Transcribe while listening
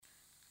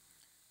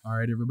All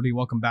right, everybody,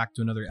 welcome back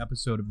to another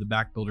episode of the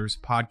Back Builders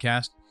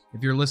podcast.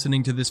 If you're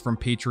listening to this from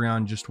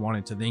Patreon, just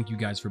wanted to thank you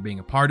guys for being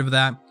a part of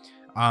that.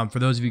 For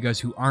those of you guys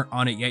who aren't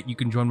on it yet, you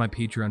can join my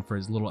Patreon for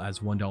as little as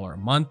 $1 a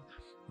month.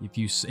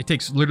 It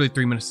takes literally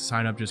 3 minutes to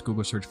sign up. Just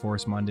Google search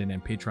Forrest Munden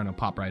and Patreon will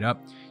pop right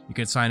up. You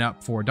can sign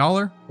up for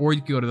 $1, or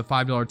you can go to the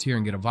 $5 tier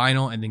and get a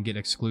vinyl and then get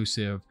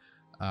exclusive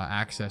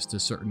access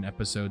to certain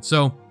episodes.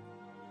 So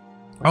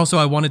also,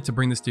 I wanted to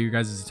bring this to your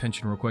guys'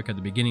 attention real quick at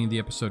the beginning of the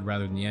episode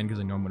rather than the end,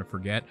 because I know I'm going to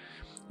forget,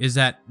 is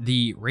that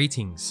the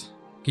ratings.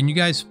 Can you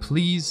guys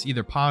please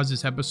either pause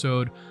this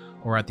episode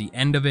or at the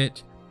end of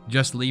it,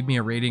 just leave me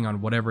a rating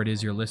on whatever it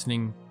is you're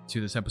listening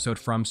to this episode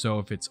from. So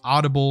if it's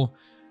Audible,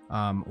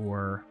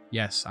 or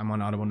yes, I'm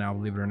on Audible now,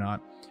 believe it or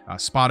not,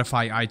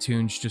 Spotify,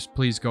 iTunes, just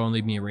please go and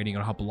leave me a rating.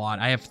 It'll help a lot.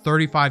 I have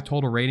 35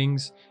 total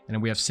ratings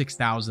and we have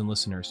 6,000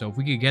 listeners. So if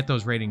we could get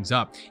those ratings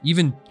up,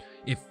 even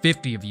if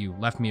 50 of you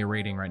left me a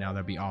rating right now,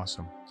 that'd be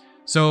awesome.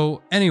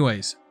 So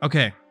anyways,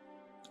 okay.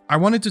 I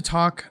wanted to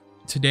talk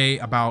today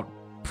about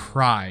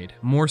pride,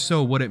 more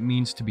so what it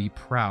means to be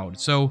proud.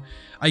 So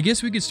I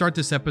guess we could start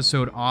this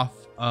episode off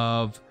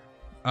of,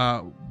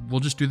 we'll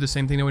just do the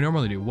same thing that we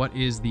normally do. What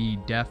is the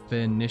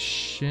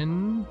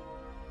definition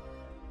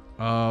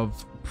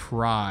of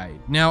pride?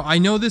 Now, I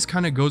know this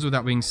kind of goes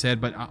without being said,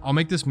 but I'll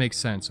make this make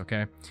sense,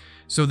 okay?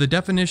 So the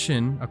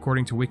definition,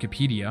 according to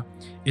Wikipedia,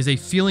 is a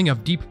feeling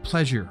of deep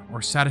pleasure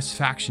or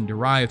satisfaction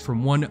derived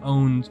from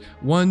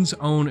one's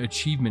own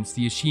achievements,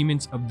 the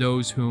achievements of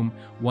those whom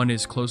one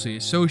is closely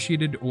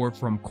associated, or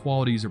from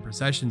qualities or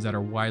possessions that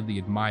are widely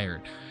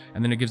admired.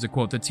 And then it gives a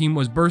quote: "The team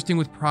was bursting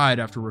with pride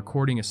after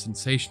recording a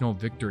sensational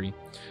victory."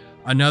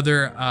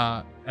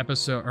 Another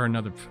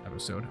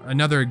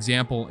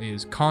example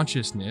is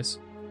consciousness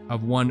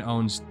of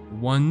one's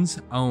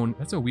own,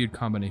 that's a weird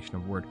combination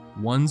of word,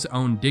 one's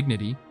own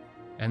dignity.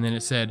 And then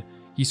it said,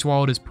 he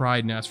swallowed his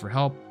pride and asked for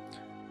help.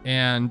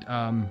 And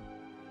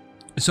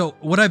so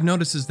what I've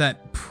noticed is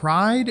that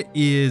pride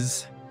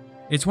it's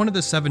one of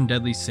the 7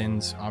 deadly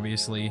sins,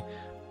 obviously.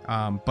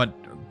 But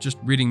just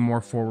reading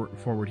more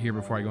forward here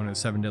before I go into the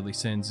 7 deadly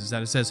sins, is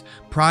that it says,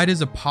 pride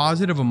is a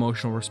positive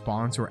emotional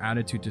response or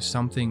attitude to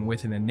something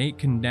with an innate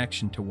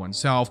connection to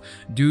oneself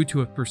due to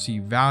a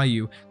perceived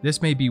value.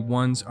 This may be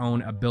one's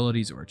own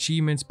abilities or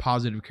achievements,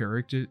 positive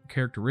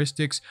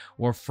characteristics,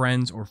 or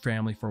friends or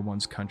family for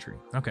one's country.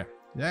 Okay,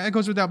 that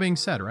goes without being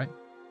said, right?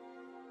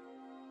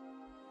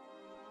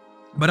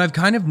 But I've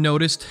kind of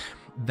noticed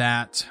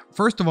that,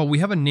 first of all, we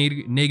have a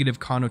negative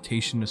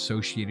connotation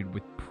associated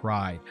with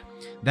pride.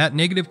 That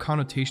negative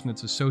connotation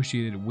that's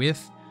associated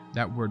with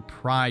that word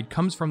pride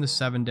comes from the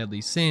 7 deadly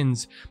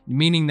sins,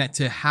 meaning that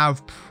to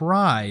have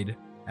pride,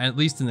 at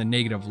least in the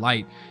negative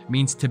light,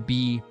 means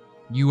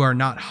you are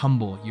not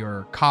humble,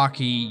 you're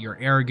cocky, you're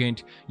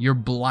arrogant, you're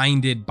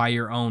blinded by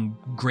your own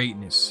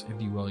greatness,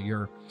 if you will.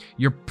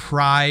 Your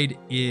pride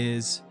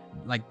is,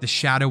 like, the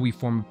shadowy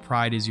form of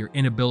pride is your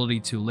inability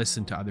to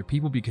listen to other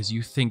people because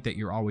you think that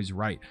you're always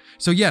right.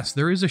 So yes,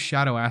 there is a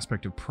shadow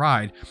aspect of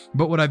pride,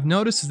 but what I've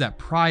noticed is that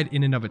pride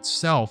in and of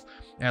itself,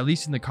 at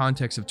least in the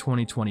context of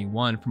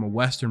 2021, from a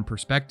Western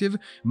perspective,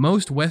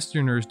 most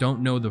Westerners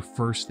don't know the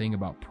first thing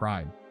about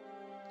pride,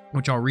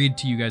 which I'll read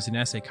to you guys an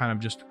essay, kind of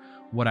just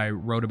what I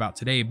wrote about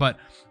today. But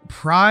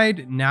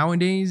pride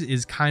nowadays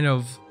is kind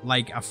of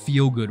like a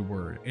feel-good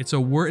word. It's a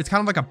word, it's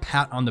kind of like a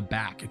pat on the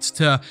back. It's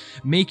to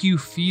make you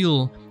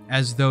feel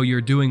as though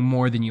you're doing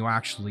more than you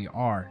actually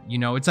are. You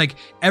know, it's like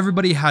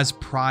everybody has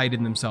pride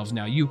in themselves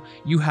now. You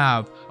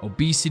have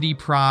obesity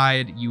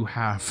pride, you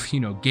have,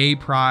 gay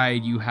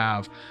pride, you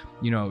have,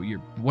 your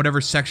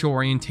whatever sexual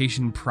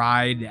orientation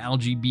pride,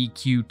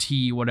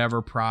 LGBTQT,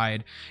 whatever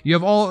pride. You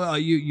have all,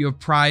 you have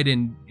pride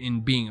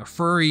in being a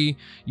furry.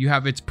 You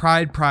have its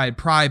pride,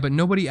 but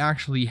nobody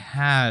actually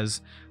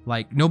has,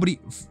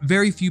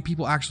 very few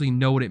people actually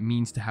know what it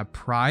means to have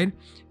pride.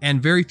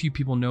 And very few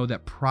people know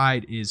that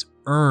pride is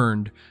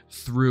earned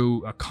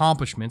through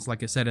accomplishments,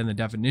 like I said in the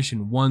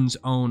definition, one's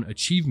own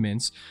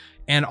achievements.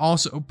 And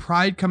also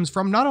pride comes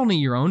from not only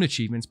your own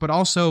achievements, but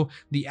also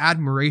the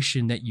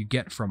admiration that you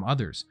get from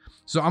others.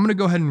 So I'm going to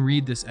go ahead and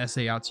read this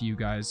essay out to you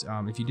guys.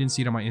 If you didn't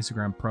see it on my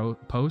Instagram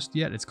post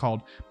yet, it's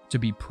called To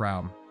Be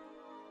Proud.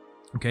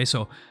 Okay,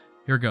 so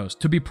here it goes.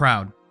 To be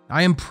proud.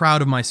 I am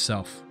proud of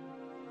myself.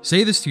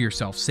 Say this to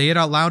yourself. Say it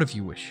out loud if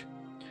you wish.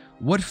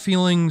 What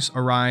feelings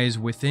arise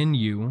within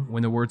you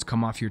when the words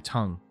come off your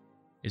tongue?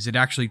 Is it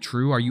actually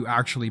true? Are you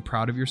actually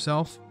proud of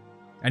yourself?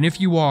 And if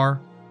you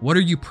are, what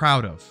are you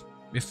proud of?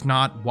 If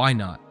not, why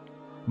not?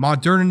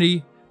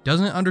 Modernity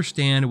doesn't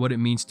understand what it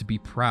means to be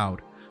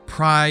proud.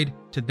 Pride,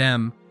 to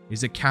them,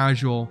 is a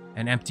casual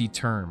and empty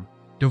term,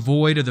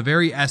 devoid of the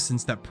very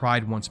essence that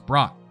pride once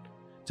brought.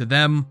 To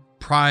them,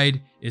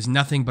 pride is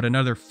nothing but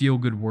another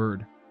feel-good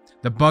word.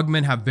 The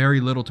Bugmen have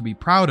very little to be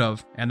proud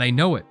of, and they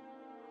know it.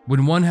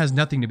 When one has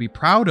nothing to be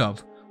proud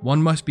of,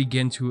 one must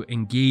begin to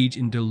engage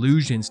in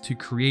delusions to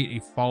create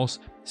a false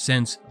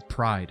sense of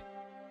pride.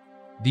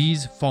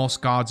 These false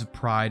gods of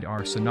pride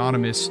are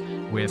synonymous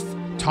with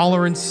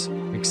tolerance,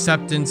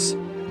 acceptance,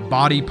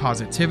 body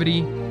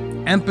positivity,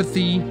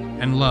 empathy,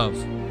 and love.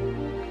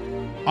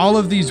 All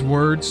of these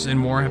words and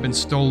more have been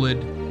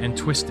stolen and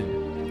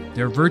twisted.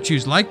 Their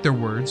virtues, like their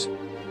words,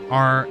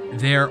 are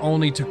there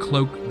only to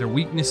cloak their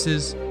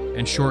weaknesses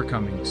and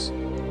shortcomings.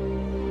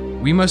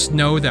 We must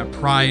know that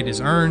pride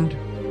is earned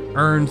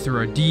through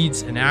our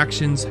deeds and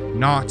actions,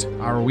 not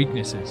our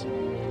weaknesses.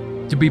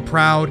 To be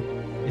proud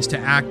is to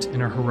act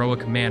in a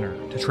heroic manner,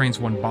 to train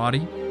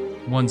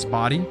one's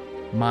body,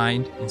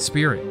 mind, and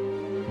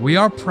spirit. We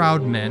are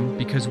proud men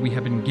because we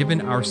have been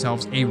given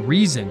ourselves a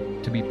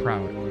reason to be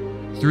proud.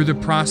 Through the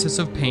process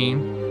of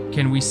pain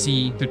can we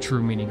see the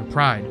true meaning of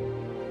pride.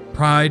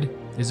 Pride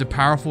is a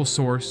powerful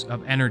source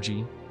of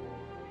energy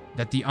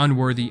that the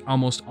unworthy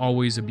almost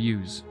always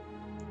abuse.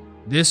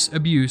 This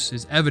abuse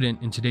is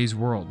evident in today's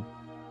world.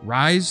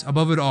 Rise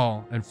above it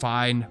all and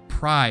find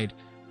pride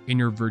in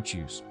your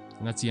virtues.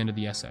 And that's the end of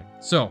the essay.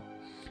 So,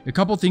 a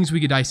couple things we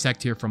could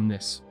dissect here from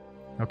this.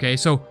 Okay,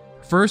 so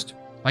first,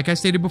 like I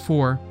stated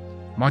before,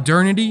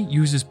 modernity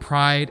uses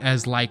pride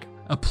as like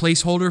a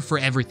placeholder for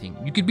everything.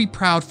 You could be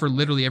proud for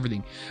literally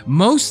everything.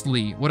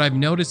 Mostly, what I've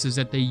noticed is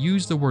that they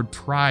use the word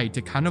pride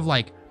to kind of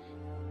like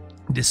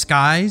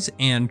disguise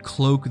and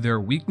cloak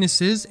their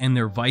weaknesses and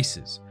their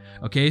vices.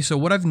 Okay, so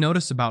what I've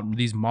noticed about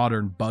these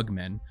modern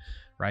bugmen,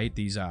 right?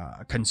 These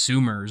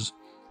consumers,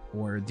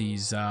 or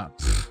these, I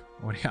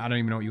don't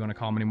even know what you want to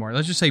call them anymore.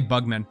 Let's just say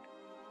bugmen.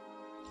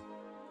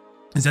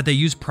 Is that they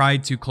use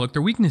pride to cloak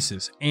their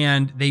weaknesses,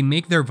 and they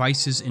make their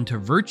vices into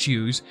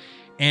virtues,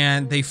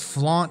 and they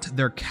flaunt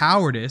their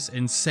cowardice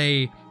and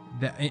say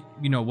that,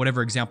 you know,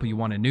 whatever example you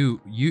want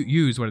to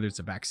use, whether it's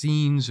the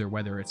vaccines or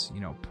whether it's, you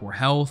know, poor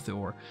health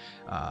or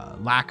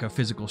lack of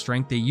physical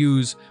strength, they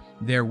use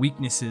their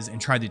weaknesses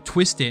and try to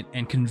twist it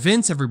and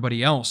convince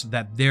everybody else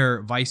that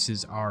their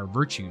vices are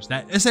virtues,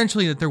 that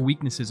essentially that their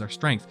weaknesses are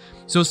strength.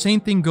 So same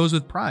thing goes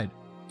with pride.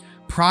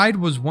 Pride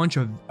was once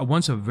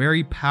a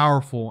very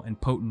powerful and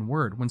potent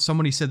word. When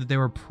somebody said that they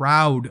were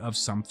proud of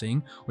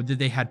something or that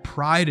they had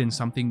pride in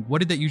something, what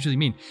did that usually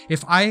mean?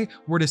 If I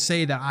were to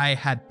say that I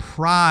had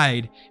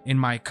pride in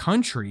my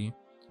country,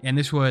 and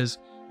this was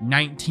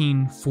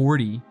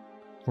 1940,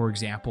 for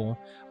example,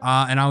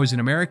 and I was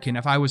an American,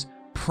 if I was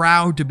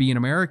proud to be an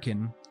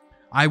American,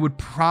 I would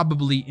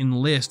probably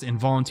enlist and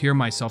volunteer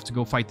myself to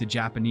go fight the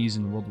Japanese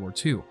in World War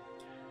II.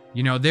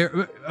 You know,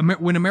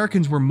 when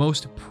Americans were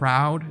most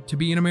proud to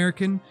be an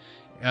American,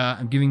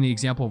 I'm giving the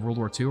example of World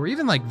War II, or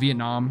even like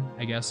Vietnam,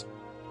 I guess,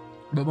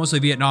 but mostly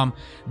Vietnam,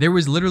 there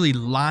was literally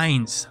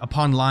lines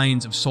upon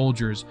lines of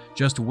soldiers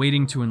just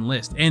waiting to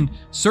enlist. And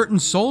certain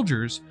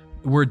soldiers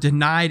were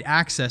denied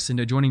access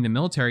into joining the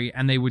military,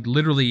 and they would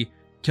literally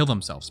kill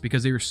themselves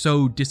because they were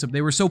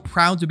so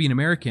proud to be an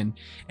American,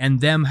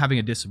 and them having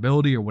a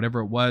disability or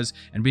whatever it was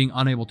and being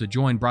unable to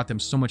join brought them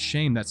so much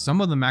shame that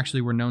some of them actually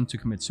were known to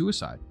commit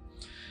suicide.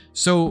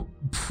 So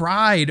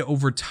pride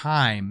over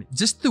time,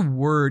 just the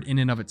word in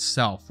and of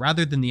itself,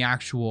 rather than the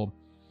actual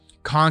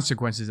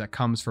consequences that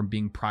comes from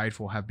being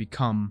prideful, have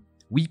become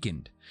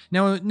weakened.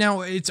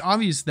 Now it's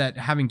obvious that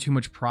having too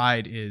much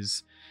pride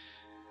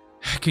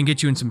can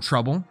get you in some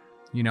trouble.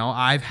 You know,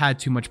 I've had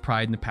too much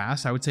pride in the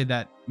past. I would say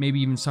that maybe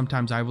even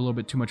sometimes I have a little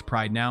bit too much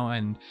pride now,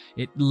 and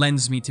it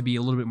lends me to be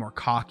a little bit more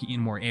cocky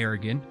and more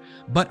arrogant.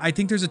 But I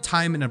think there's a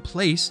time and a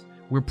place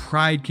where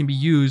pride can be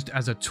used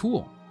as a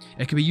tool.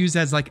 It can be used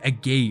as like a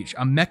gauge,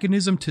 a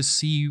mechanism to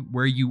see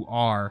where you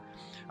are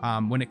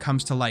when it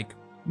comes to like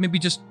maybe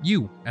just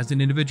you as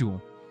an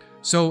individual.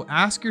 So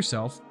ask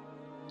yourself,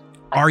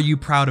 are you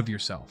proud of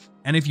yourself?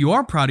 And if you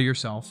are proud of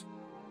yourself,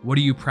 what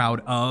are you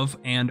proud of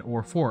and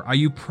or for? Are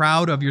you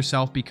proud of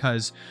yourself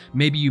because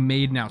maybe you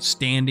made an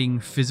outstanding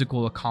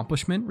physical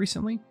accomplishment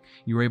recently?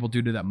 You were able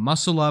to do that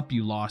muscle up,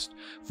 you lost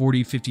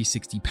 40, 50,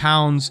 60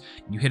 pounds,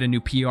 you hit a new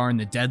PR in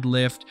the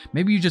deadlift.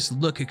 Maybe you just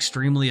look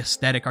extremely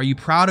aesthetic. Are you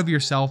proud of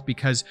yourself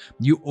because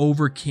you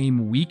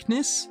overcame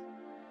weakness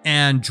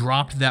and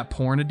dropped that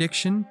porn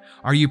addiction?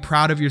 Are you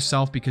proud of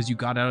yourself because you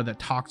got out of that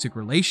toxic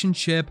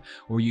relationship,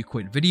 or you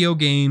quit video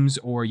games,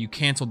 or you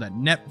canceled that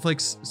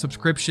Netflix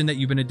subscription that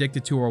you've been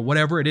addicted to, or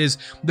whatever it is?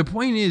 The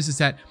point is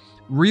that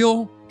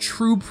real,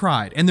 true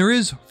pride, and there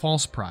is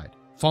false pride,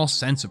 false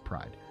sense of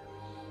pride.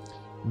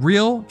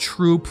 Real,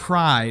 true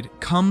pride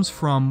comes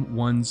from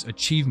one's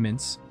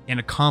achievements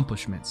and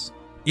accomplishments.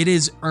 It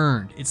is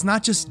earned. It's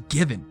not just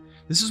given.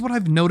 This is what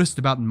I've noticed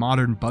about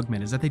modern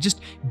bugmen, is that they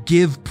just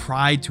give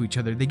pride to each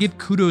other. They give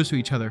kudos to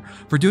each other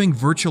for doing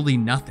virtually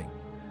nothing,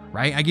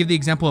 right? I give the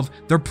example of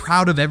they're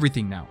proud of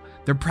everything now.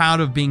 They're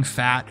proud of being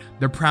fat.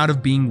 They're proud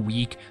of being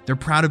weak. They're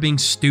proud of being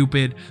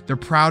stupid. They're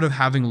proud of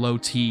having low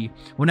T.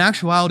 When in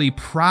actuality,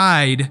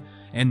 pride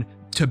and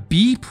to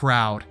be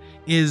proud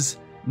is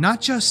not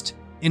just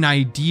an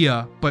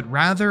idea, but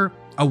rather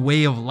a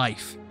way of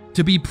life.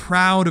 To be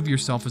proud of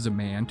yourself as a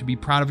man, to be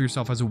proud of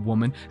yourself as a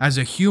woman, as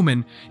a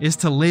human, is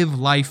to live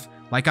life,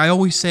 like I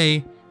always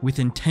say, with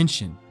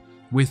intention,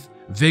 with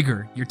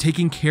vigor. You're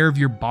taking care of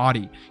your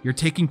body. You're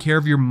taking care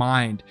of your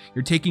mind.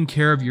 You're taking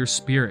care of your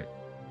spirit.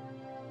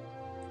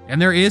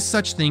 And there is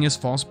such thing as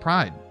false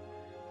pride.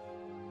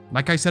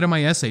 Like I said in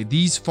my essay,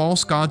 these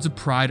false gods of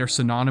pride are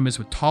synonymous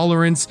with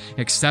tolerance,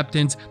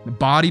 acceptance,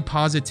 body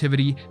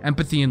positivity,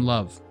 empathy, and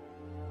love.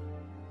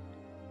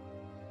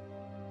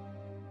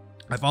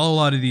 I follow a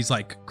lot of these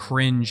like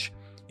cringe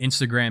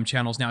Instagram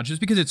channels now just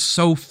because it's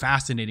so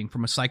fascinating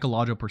from a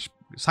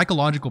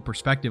psychological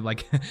perspective.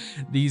 Like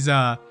these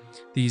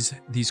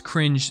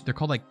cringe, they're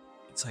called like,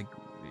 it's like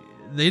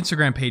the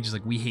Instagram page is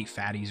like We Hate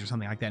Fatties or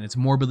something like that. And it's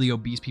morbidly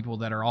obese people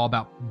that are all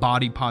about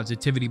body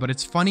positivity. But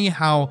it's funny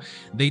how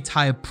they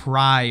tie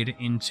pride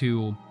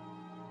into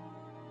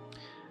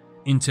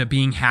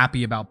being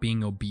happy about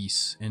being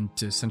obese and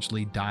to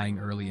essentially dying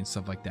early and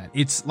stuff like that.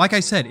 It's like I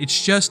said,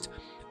 it's just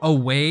a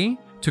way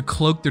to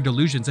cloak their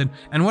delusions. And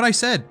what I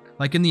said,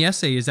 like in the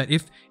essay, is that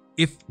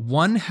if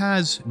one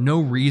has no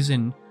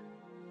reason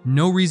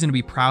to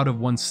be proud of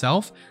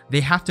oneself,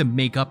 they have to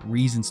make up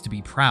reasons to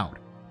be proud.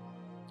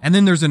 And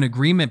then there's an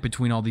agreement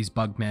between all these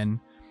bug men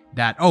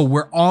that, oh,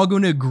 we're all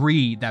going to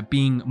agree that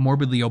being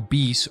morbidly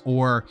obese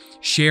or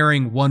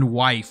sharing one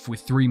wife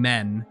with 3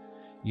 men,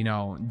 you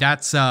know,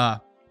 that's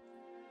a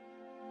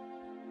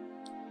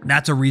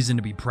reason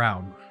to be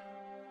proud.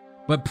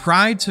 But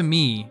pride to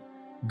me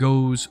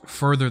goes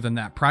further than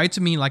that. Pride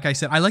to me, like I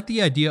said, I like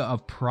the idea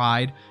of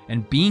pride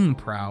and being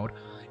proud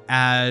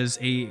as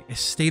a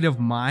state of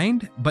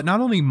mind, but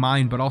not only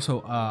mind, but also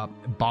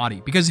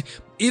body. Because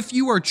if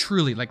you are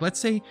truly, like, let's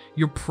say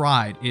your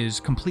pride is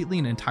completely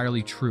and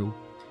entirely true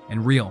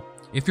and real.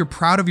 If you're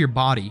proud of your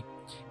body,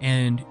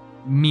 and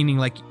meaning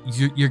like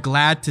you're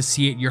glad to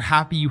see it, you're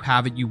happy you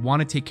have it, you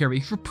want to take care of it.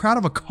 If you're proud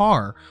of a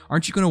car,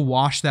 aren't you going to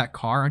wash that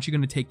car? Aren't you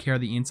going to take care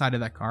of the inside of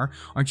that car?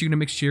 Aren't you going to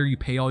make sure you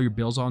pay all your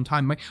bills on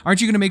time?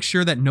 Aren't you going to make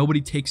sure that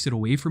nobody takes it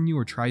away from you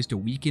or tries to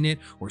weaken it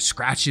or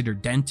scratch it or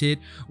dent it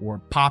or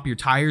pop your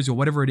tires or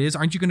whatever it is?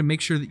 Aren't you going to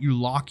make sure that you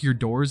lock your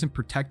doors and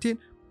protect it?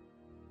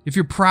 If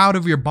you're proud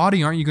of your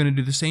body, aren't you going to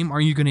do the same?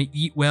 Aren't you going to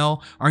eat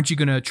well? Aren't you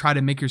going to try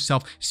to make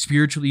yourself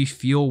spiritually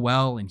feel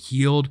well and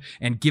healed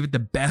and give it the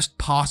best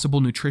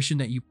possible nutrition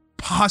that you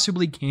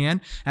possibly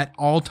can at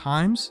all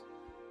times?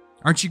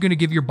 Aren't you going to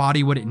give your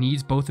body what it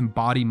needs, both in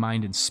body,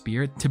 mind, and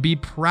spirit? To be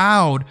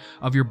proud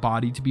of your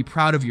body, to be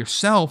proud of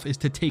yourself, is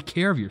to take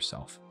care of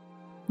yourself.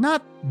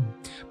 Not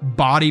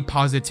body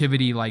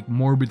positivity like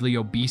morbidly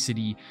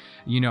obesity,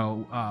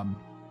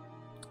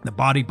 the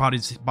body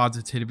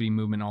positivity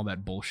movement, all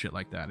that bullshit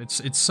like that.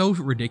 It's so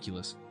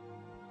ridiculous.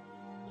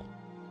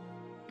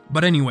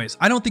 But anyways,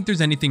 I don't think there's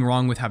anything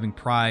wrong with having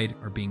pride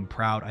or being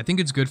proud. I think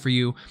it's good for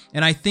you.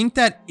 And I think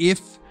that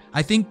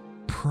I think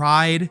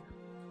pride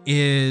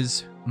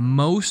is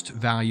most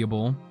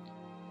valuable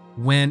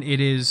when it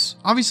is,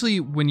 obviously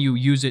when you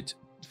use it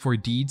for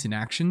deeds and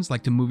actions,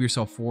 like to move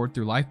yourself forward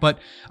through life. But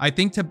I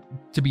think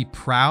to be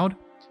proud,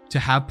 to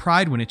have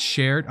pride when it's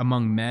shared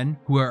among men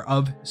who are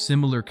of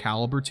similar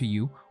caliber to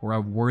you or are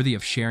worthy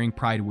of sharing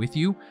pride with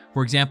you.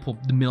 For example,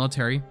 the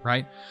military,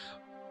 right?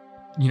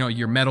 You know,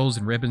 your medals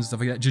and ribbons, stuff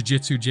like that,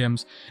 jiu-jitsu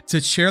gyms, to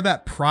share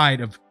that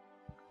pride of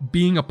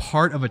being a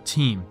part of a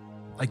team.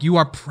 Like, you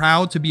are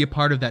proud to be a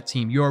part of that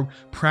team. You're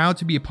proud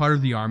to be a part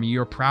of the army.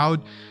 You're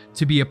proud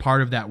to be a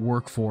part of that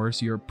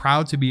workforce. You're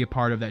proud to be a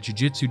part of that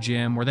jiu-jitsu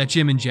gym or that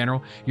gym in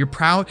general. You're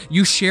proud.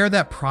 You share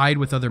that pride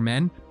with other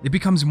men. It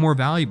becomes more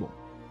valuable.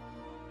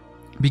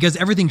 Because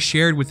everything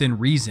shared within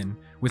reason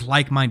with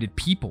like-minded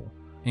people,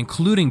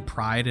 including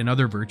pride and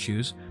other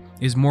virtues,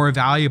 is more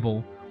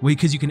valuable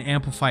because you can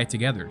amplify it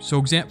together.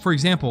 So for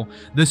example,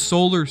 the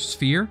solar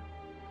sphere,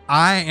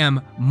 I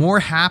am more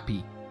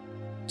happy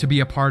to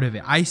be a part of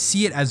it. I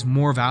see it as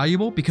more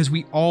valuable because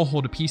we all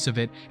hold a piece of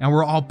it and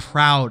we're all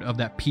proud of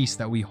that piece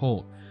that we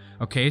hold.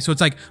 Okay, so it's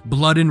like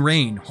Blood and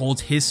Rain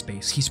holds his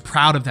space. He's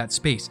proud of that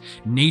space.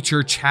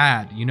 Nature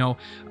Chad,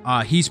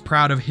 he's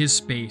proud of his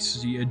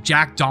space.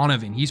 Jack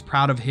Donovan, he's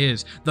proud of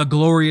his. The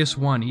Glorious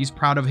One, he's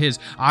proud of his.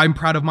 I'm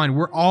proud of mine.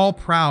 We're all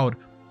proud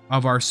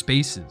of our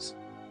spaces.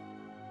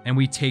 And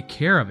we take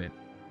care of it.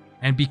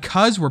 And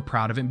because we're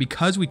proud of it, and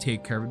because we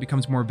take care of it, it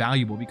becomes more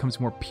valuable, it becomes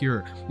more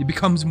pure, it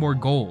becomes more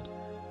gold.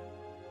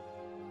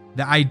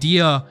 The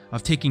idea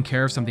of taking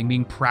care of something,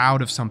 being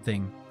proud of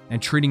something,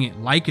 and treating it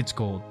like it's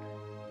gold,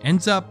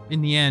 ends up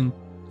in the end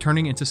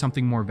turning into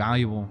something more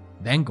valuable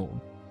than gold.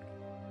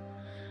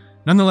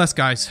 Nonetheless,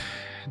 guys,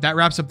 that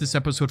wraps up this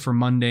episode for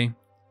Monday.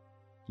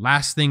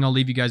 Last thing I'll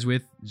leave you guys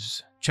with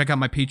is check out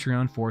my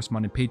Patreon, Forest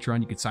Monday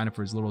Patreon. You can sign up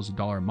for as little as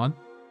 $1 a month.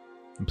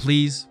 And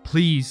please,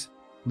 please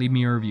leave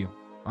me a review.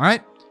 All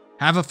right?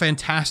 Have a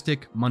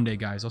fantastic Monday,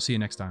 guys. I'll see you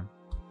next time.